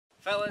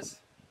Fellas,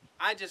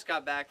 I just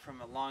got back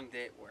from a long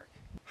day at work.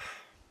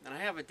 And I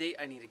have a date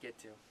I need to get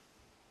to.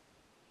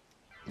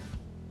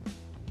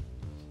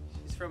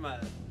 She's from a...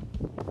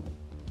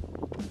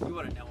 You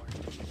wouldn't know her.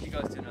 She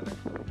goes to another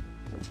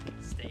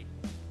state.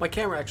 My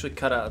camera actually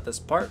cut out this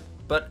part,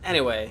 but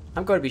anyway,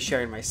 I'm going to be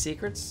sharing my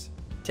secrets,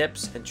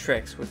 tips, and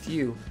tricks with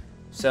you,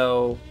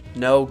 so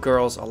no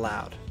girls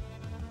allowed.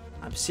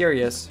 I'm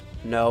serious,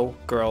 no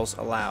girls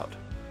allowed.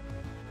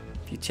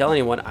 If you tell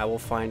anyone, I will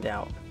find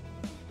out.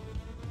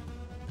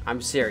 I'm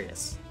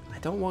serious. I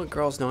don't want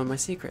girls knowing my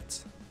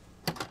secrets.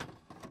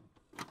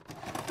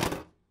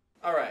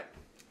 Alright,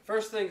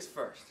 first things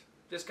first.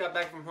 Just got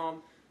back from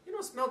home. You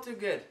don't smell too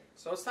good,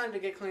 so it's time to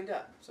get cleaned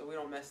up so we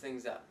don't mess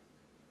things up.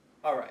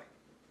 Alright,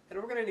 and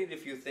we're going to need a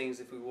few things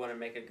if we want to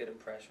make a good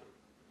impression.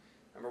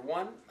 Number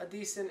one, a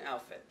decent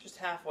outfit. Just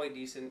halfway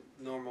decent,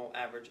 normal,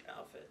 average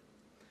outfit.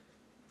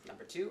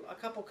 Number two, a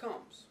couple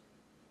combs.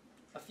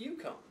 A few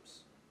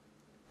combs.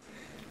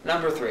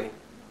 Number three.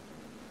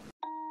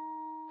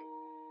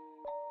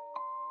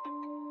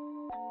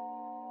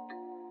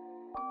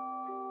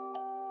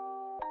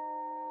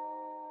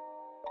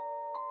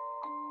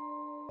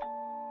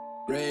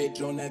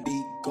 Rage on that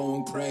beat,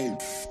 going crazy.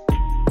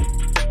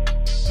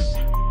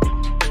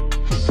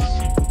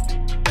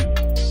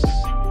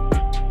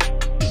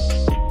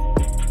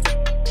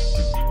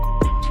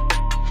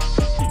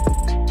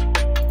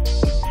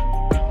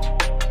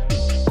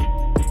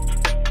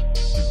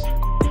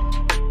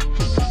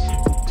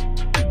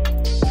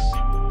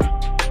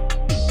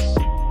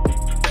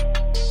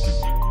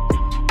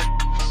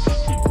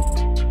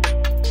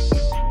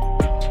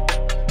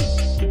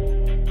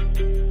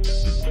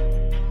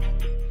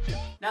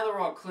 Now that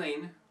we're all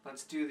clean,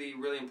 let's do the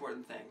really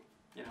important thing.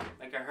 You know,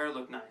 make our hair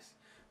look nice.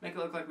 Make it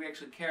look like we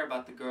actually care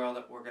about the girl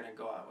that we're going to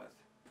go out with.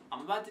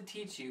 I'm about to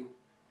teach you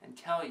and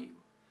tell you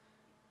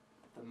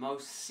the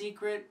most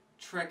secret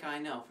trick I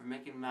know for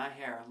making my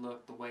hair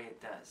look the way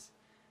it does.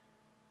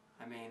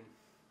 I mean,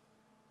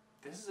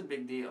 this is a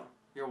big deal.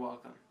 You're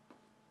welcome.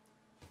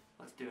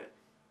 Let's do it.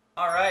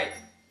 Alright.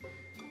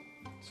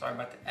 Sorry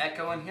about the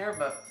echo in here,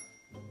 but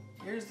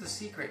here's the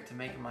secret to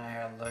making my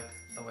hair look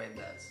the way it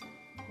does.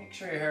 Make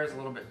sure your hair is a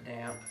little bit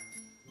damp.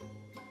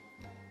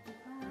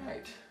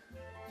 Alright.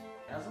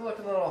 Now it's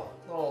looking a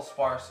little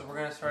sparse, so we're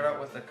going to start out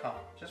with a comb.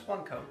 Just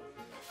one comb.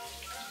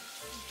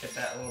 Get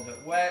that a little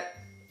bit wet.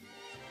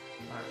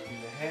 Alright, do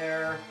the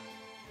hair.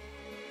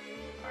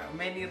 Alright, we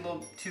may need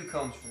two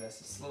combs for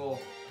this. It's a little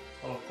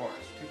coarse.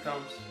 Two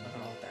combs,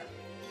 nothing wrong with that.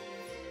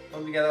 Put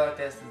them together like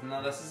this.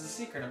 Now this is a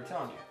secret, I'm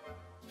telling you.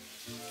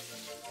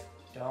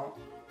 Don't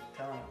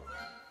tell anyone.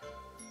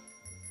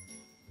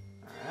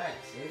 Alright,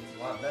 see, it's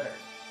a lot better.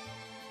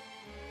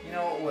 You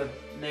know what would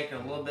make it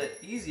a little bit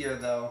easier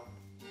though?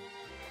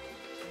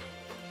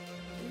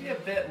 Maybe a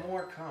bit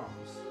more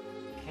combs.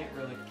 Can't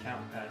really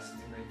count past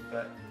 3,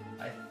 but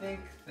I think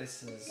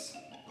this is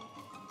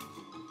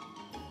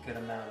a good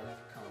amount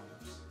of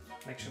combs.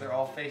 Make sure they're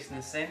all facing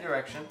the same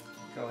direction.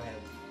 Go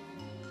ahead.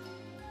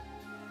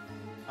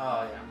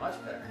 Oh yeah,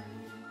 much better.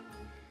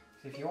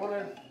 So if you want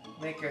to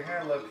make your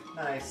hair look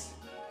nice,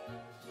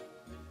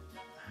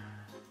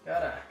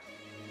 gotta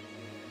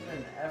put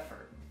in the effort.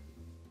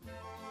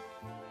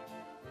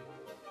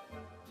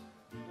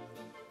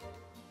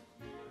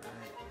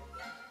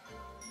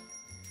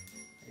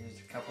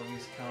 A couple of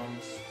these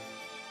combs.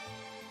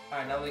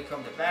 Alright, now that we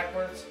combed it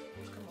backwards,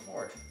 let's come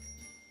forward.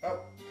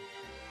 Oh,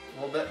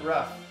 a little bit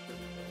rough.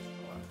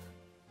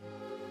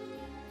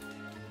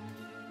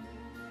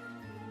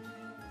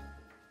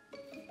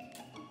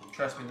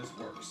 Trust me, this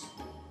works.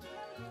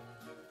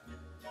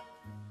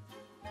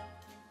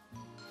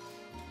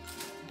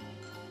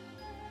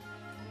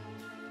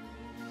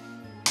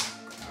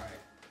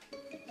 Alright.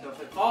 So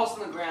if it falls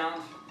on the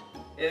ground,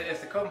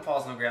 if the comb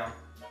falls on the ground,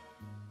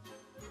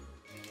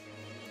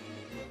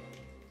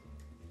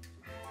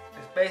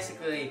 it's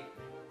basically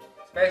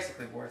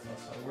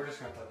worthless, so we're just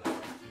going to put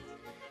that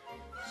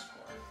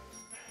score.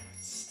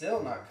 It's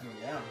still not coming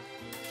down.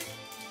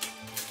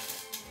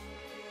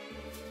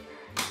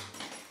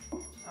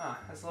 Ah,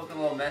 that's looking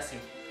a little messy. I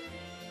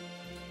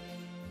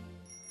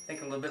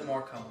think a little bit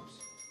more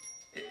combs.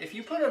 If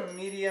you put a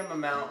medium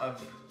amount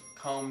of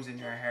combs in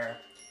your hair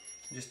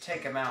and just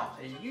take them out,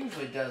 it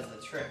usually does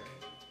the trick.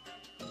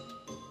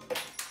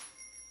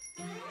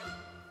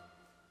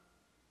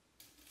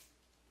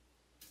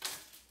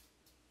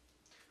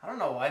 I don't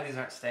know why these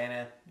aren't staying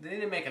in. They need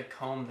to make a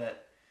comb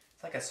that,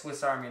 it's like a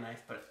Swiss Army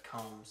knife, but it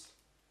combs.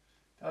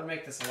 That would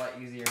make this a lot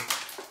easier.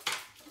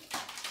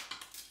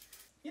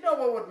 You know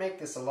what would make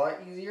this a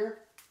lot easier?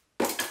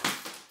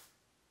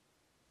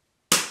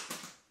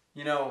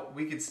 You know,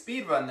 we could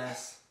speed run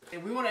this.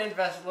 If we want to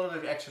invest a little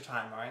bit of extra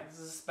time, alright?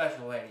 This is a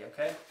special lady,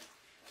 okay?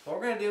 So what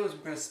we're going to do is we're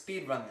going to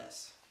speed run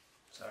this.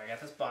 So I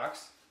got this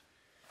box.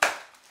 So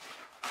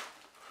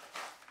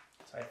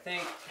I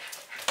think...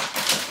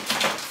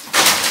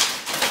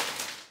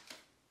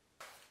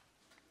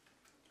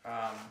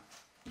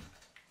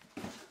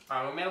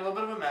 we made a little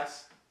bit of a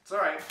mess. It's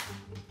alright.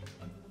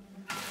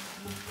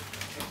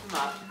 Pick them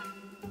up.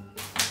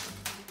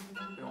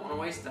 We don't want to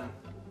waste them.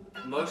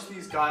 Most of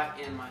these got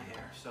in my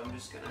hair, so I'm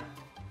just gonna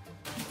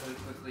really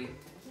quickly,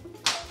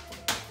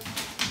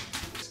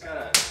 just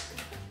gotta,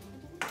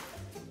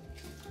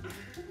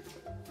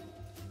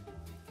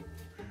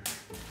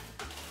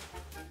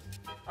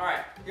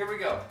 alright, here we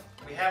go.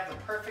 We have the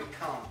perfect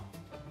comb.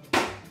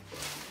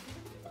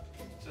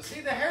 So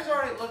see, the hair's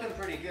already looking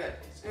pretty good.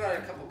 It's got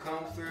a couple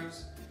comb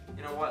throughs,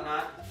 you know,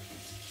 whatnot.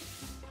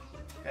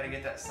 Gotta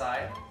get that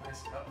side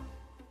nice up.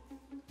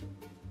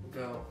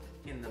 Go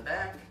in the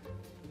back.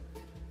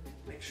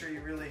 Make sure you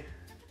really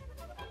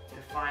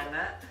define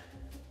that.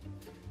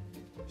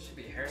 Should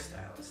be a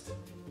hairstylist.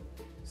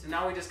 So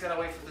now we just gotta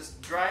wait for this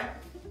to dry.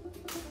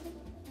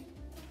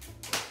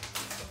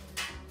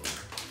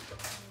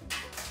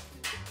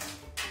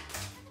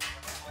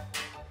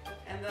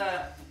 And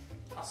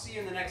I'll see you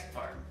in the next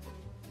part.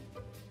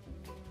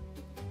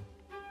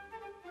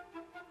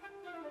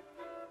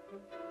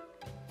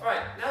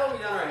 Alright, now that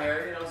we've done our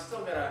hair, you know,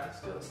 still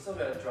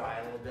gotta dry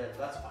a little bit, but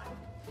that's fine.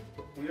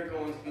 We are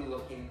going to be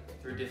looking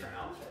through different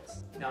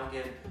outfits. Now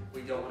again,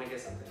 we don't want to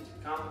get something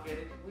too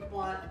complicated. We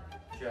want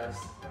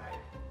just right.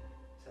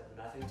 So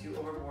nothing too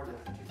overboard,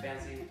 nothing too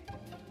fancy,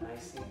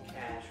 nice and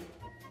casual.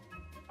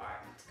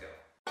 Alright, let's go.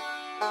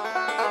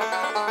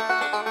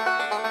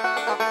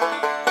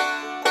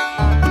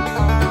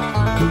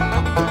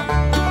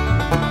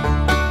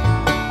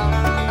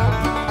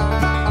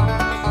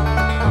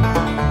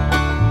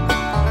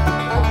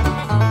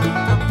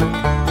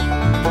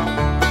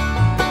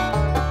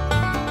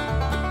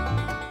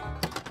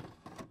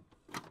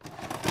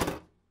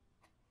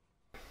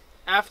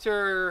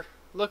 After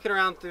looking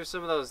around through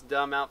some of those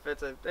dumb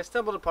outfits, I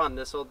stumbled upon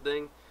this old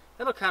thing.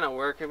 That'll kind of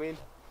work. I mean,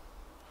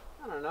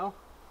 I don't know.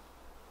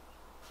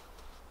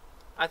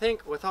 I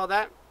think with all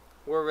that,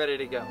 we're ready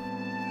to go.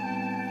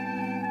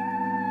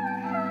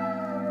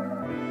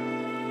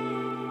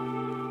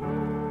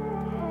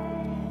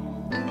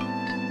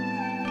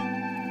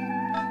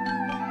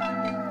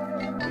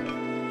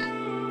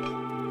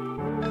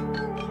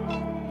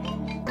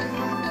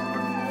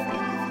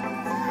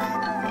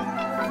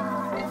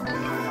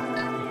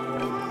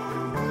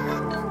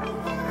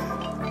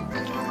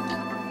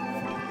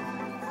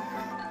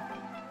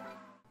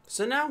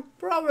 So now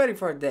we're all ready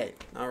for our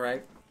date,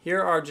 alright? Here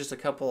are just a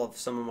couple of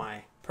some of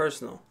my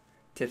personal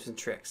tips and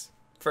tricks.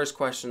 First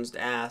questions to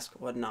ask,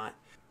 whatnot.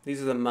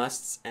 These are the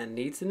musts and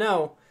need to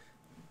know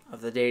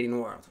of the dating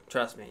world.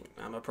 Trust me,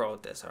 I'm a pro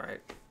at this,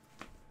 alright?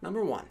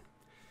 Number 1,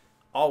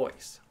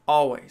 always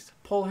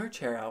pull her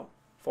chair out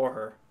for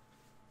her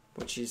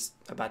when she's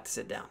about to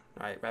sit down,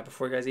 alright? Right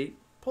before you guys eat,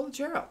 pull the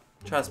chair out.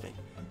 Trust me,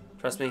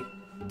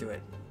 do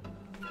it.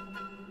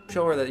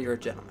 Show her that you're a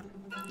gentleman.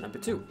 Number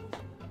 2,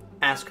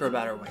 ask her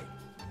about her weight.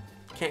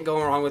 Can't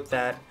go wrong with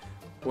that.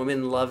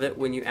 Women love it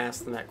when you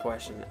ask them that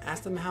question.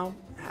 Ask them how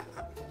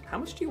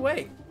much do you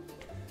weigh?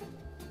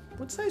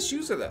 What size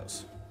shoes are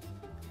those?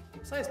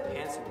 What size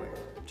pants do you wear?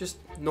 Just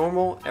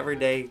normal,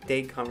 everyday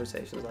date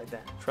conversations like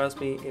that. Trust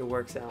me, it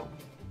works out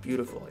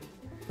beautifully.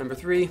 Number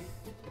 3,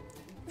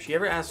 if she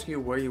ever asks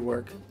you where you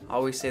work,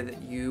 always say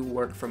that you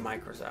work for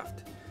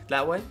Microsoft.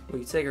 That way,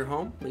 when you take her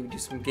home, maybe do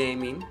some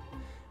gaming,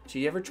 if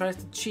she ever tries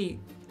to cheat,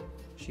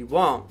 she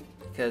won't,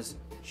 because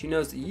she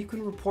knows that you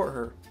can report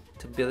her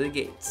to Billy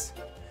Gates.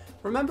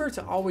 Remember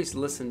to always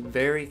listen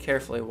very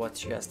carefully to what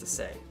she has to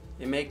say.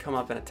 It may come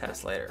up in a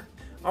test later.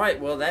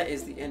 Alright, well that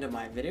is the end of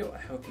my video. I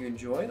hope you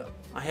enjoyed.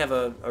 I have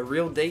a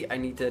real date I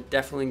need to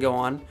definitely go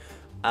on.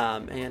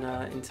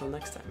 Until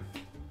next time.